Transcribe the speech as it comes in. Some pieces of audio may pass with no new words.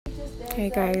Hey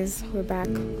guys, we're back.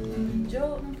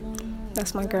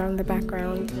 That's my girl in the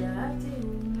background.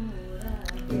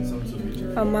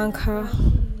 Among her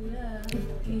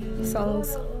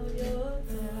songs.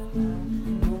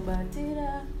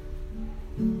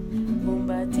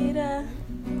 Mbumbatira.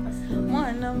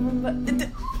 Mwana Mbumbatira.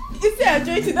 You see, I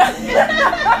joined to that.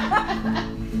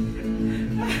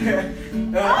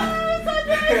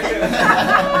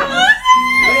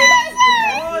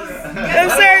 I'm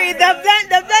sorry, the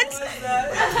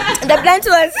plant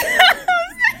was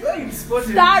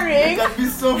starring. They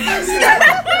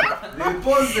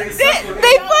pause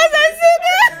and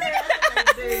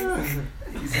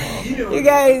you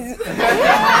guys.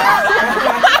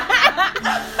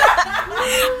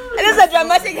 Those are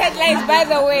dramatic headlines, by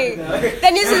the way. The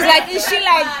news is like, is she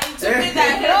like?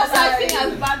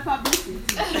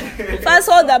 Pass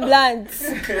all the blunts,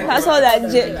 pass all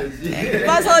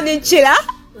the chiller,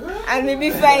 and we'll be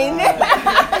fine.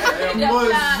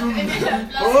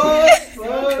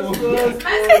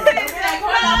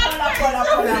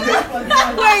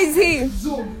 Where is he?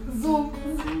 Zoom.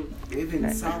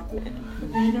 Even circle.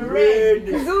 Red.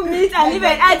 Zoom it and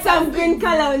even add some green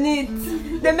color on it.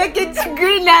 They make it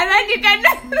green and like you can.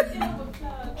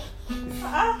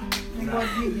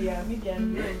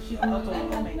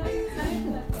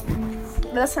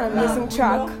 That's an amazing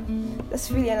track.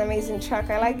 That's really an amazing track.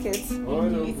 I like it. It's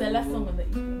the last song on the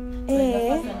EP. The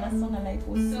first and last song, and like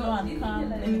was slow and calm.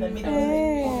 Then in the middle,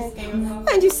 was like,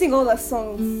 Why don't you sing all the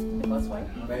songs? because why?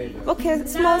 Okay,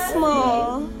 small.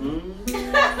 So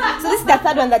this is the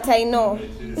third one that I know.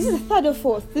 This is the third or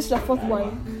fourth? This is the fourth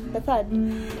one. The third.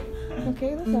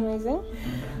 Okay, that's amazing.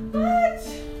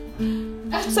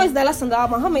 So it's the last on the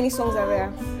album. How many songs are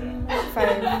there?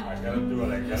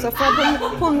 5. So for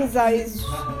Pumiza is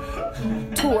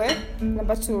 2,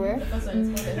 Number 2, The first one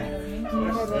is called The Head of Me.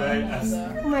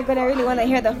 Oh my god, I really want to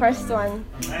hear the first one.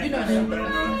 You know them.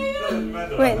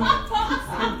 When?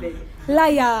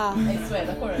 Liar. I swear,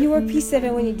 the chorus. You were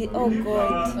P7 when you did. Oh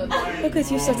god. Look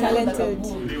at you, so talented.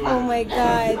 Oh my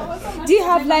god. Do you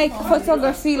have like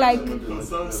photography, like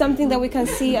something that we can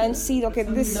see and see? Okay,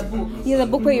 this. Yeah, the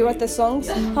book where you wrote the songs.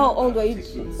 How old were you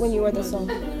when you wrote the song?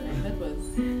 That was.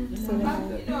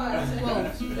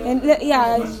 And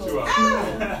yeah,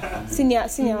 senior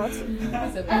what?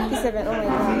 P7. Oh my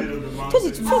god.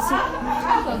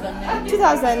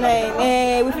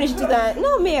 2009. We finished 2000.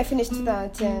 No, me, I finished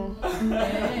 2010.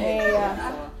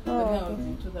 Yeah. Oh,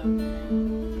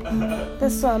 okay.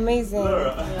 That's so amazing.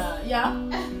 Yeah.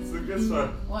 So guess what?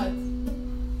 What?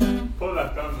 Paula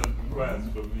comes and inquires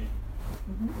for me.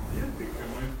 Do you think I'm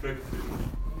more effective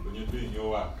when you're doing your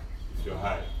work if you're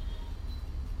high?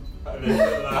 I don't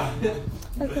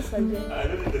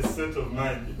need a set of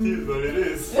mind. It is what it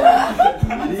is. That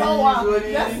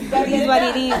is what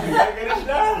it is. I get it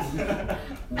done.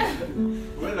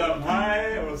 Whether I'm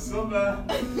high or sober,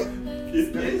 it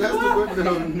is That's the work. good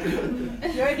down.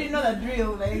 You already know the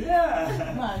drill, like.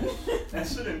 Yeah. Man. I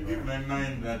shouldn't give my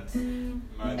mind that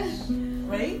much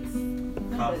Right?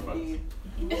 comfort.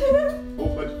 Oh,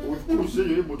 but of course,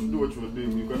 you're able to do what you're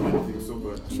doing. You can't do anything so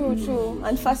bad. True.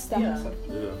 And faster. Yeah.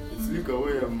 Yeah. It's liquor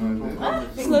away, man.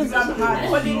 Slow.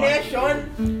 Coordination.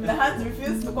 The hands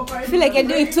refuse to cooperate. I feel like you're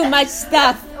doing too much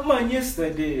stuff. Man,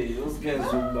 yesterday, those guys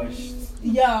were bashed.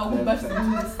 Yeah, we bashed into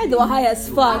this. They were high as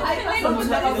fuck. I don't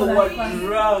know You know what?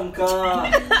 Drunk,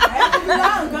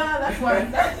 that's why.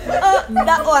 Oh,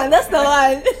 that one. That's the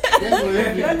one.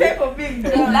 Your type of being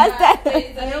drunk. Last time.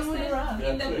 I almost drunk.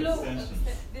 They're so essential.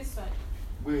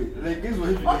 Wait, like this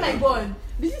was. Oh my god.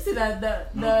 Did you see that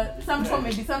some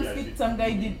comedy, some skit some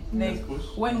guy did like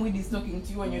when weed is talking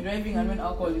to you when you're driving and when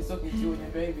alcohol is talking to you when you're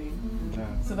driving?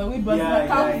 So the weed was in a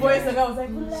calm voice, the guy was like,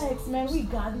 relax man, we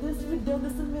got this, we've done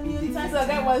this a million times. So the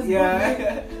guy was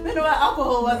then when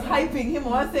alcohol was hyping him,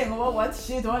 was saying, oh what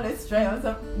shit, oh let's try or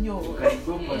something. Yo,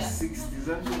 go past 60,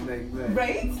 something like that.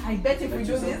 right? I bet if we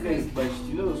do Some guys this. bashed.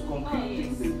 You know those concrete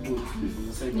things they put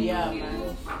inside the Yeah, body?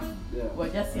 man. Yeah. Well,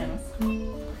 just you know.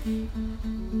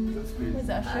 That's crazy. Where's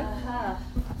the ashtray?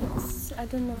 I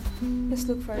don't know. Let's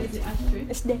look for Where's it. the ashtray?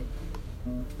 It's there.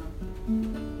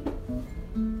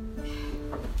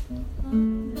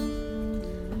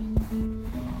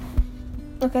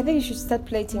 Okay, I think you should start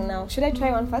plating now. Should I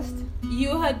try one first?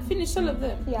 You had finished all of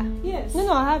them? Yeah. Yes.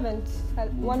 No, I haven't.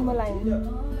 One more line.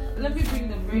 Let me bring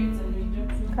the braids and we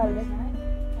jump in. Calde.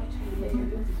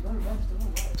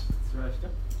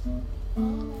 Oh,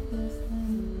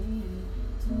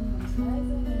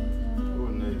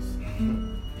 nice.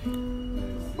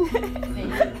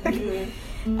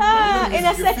 In a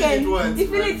You feel second. it once, You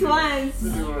feel it once.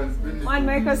 Feel it once, feel it. 1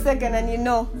 microsecond and you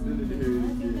know. Feel it again.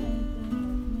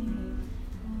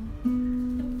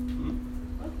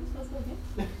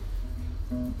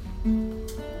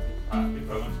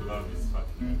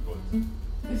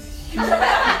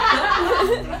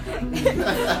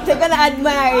 gonna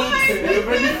admire it. You're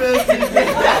very fancy.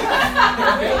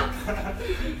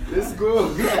 Let's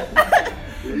go. They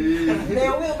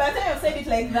will. By the time you said it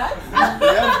like that,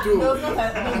 They have there was to. not a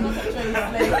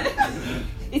choice. Like,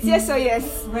 It's yes or yes.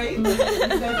 right? You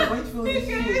guys are going to feel this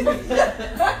shit.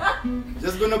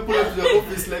 Just gonna pull up to the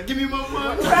office like, give me my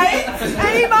money. Right? I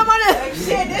need my money. Like,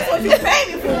 shit, that's what you pay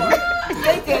me for.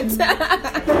 Take it.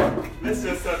 Let's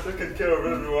just start taking care of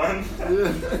everyone.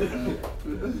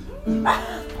 And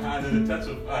then a touch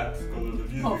of art because of the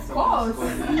music. Of course.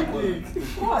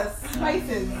 Of course.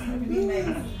 Spices. Everything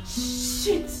nice.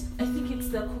 Shit! I think it's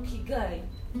the cookie guy.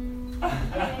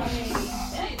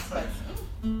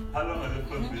 How long has it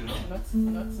been?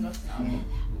 Not now.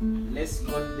 Let's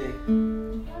go there.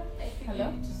 Hello?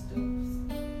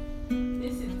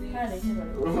 This is the.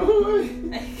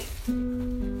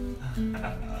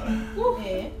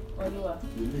 Eh? Olua.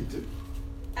 You need to.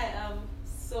 I am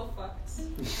so fucked.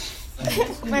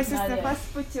 My sister,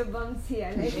 first put your gums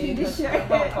here. Like in the shirt.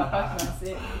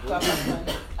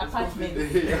 Apartment. Opposite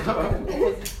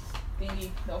thingy,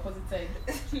 the opposite side.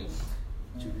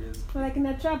 Like in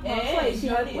a trap house. Eh, Why is she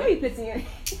Johnny. where are you placing her?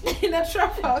 In a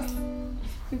trap house.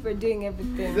 People are doing Is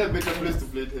everything. there a better place to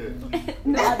play it here?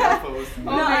 No other. Oh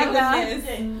No my other.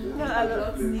 goodness. No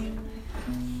other.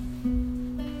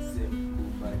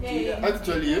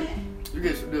 Actually, yeah, you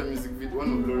guys should do a music video.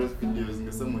 One of Laura's videos,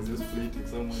 and someone's just floating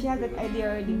somewhere. She has that idea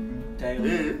already. Time.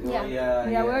 Yeah.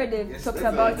 Yeah, we already Yes, talked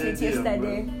that's about an it idea,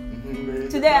 yesterday. Mhm.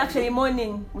 Today, actually,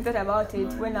 morning, we thought about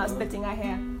it when I was splitting her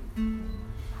hair.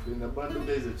 When the band of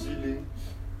guys are chilling,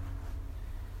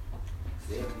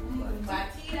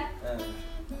 Mbumbatira.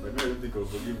 but now I don't think I'll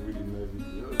forgive weed in my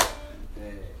video.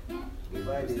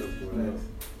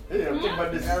 Hey, I'm talking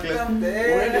about this class. When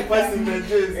they passing the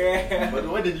J's, but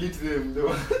why they lit them? They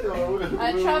were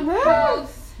A trap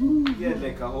house. Yeah,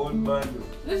 like a whole bundle.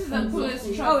 This is the coolest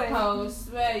Oh, trap wait. house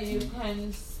where you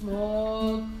can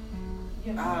smoke,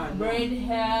 Ah, no. braid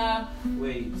hair,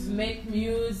 Wait. make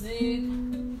music.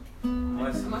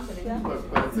 What's Yeah. But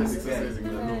it's exercising. I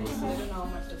I know. don't know how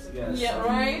much that's Yeah, Yeah,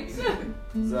 right?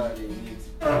 Zari needs.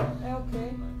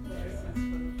 Okay.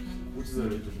 Which is a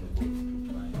little bit.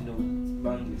 No,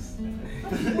 bangles.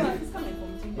 It's coming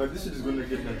from Tinder. But this shit is gonna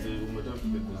get at you. We might have to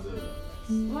get this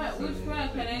What, which one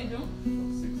can I do?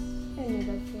 I need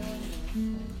that too.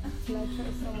 Like try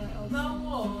somewhere else. The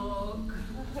walk.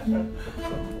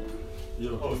 Yo,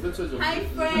 let's change your Hi,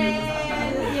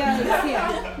 friend. Yeah, it's here.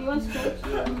 You want to try?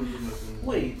 Yeah,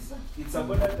 Wait, it's a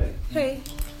border guy. Hey.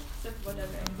 Except for the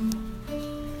rent.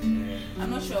 I'm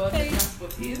not sure what the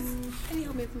transport is. Can you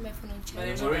help me put my phone on But I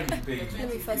charge? know already that paid. the Let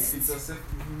me 20 first It's a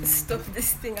stop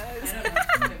this thing. I don't know. I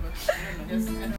don't know. Just,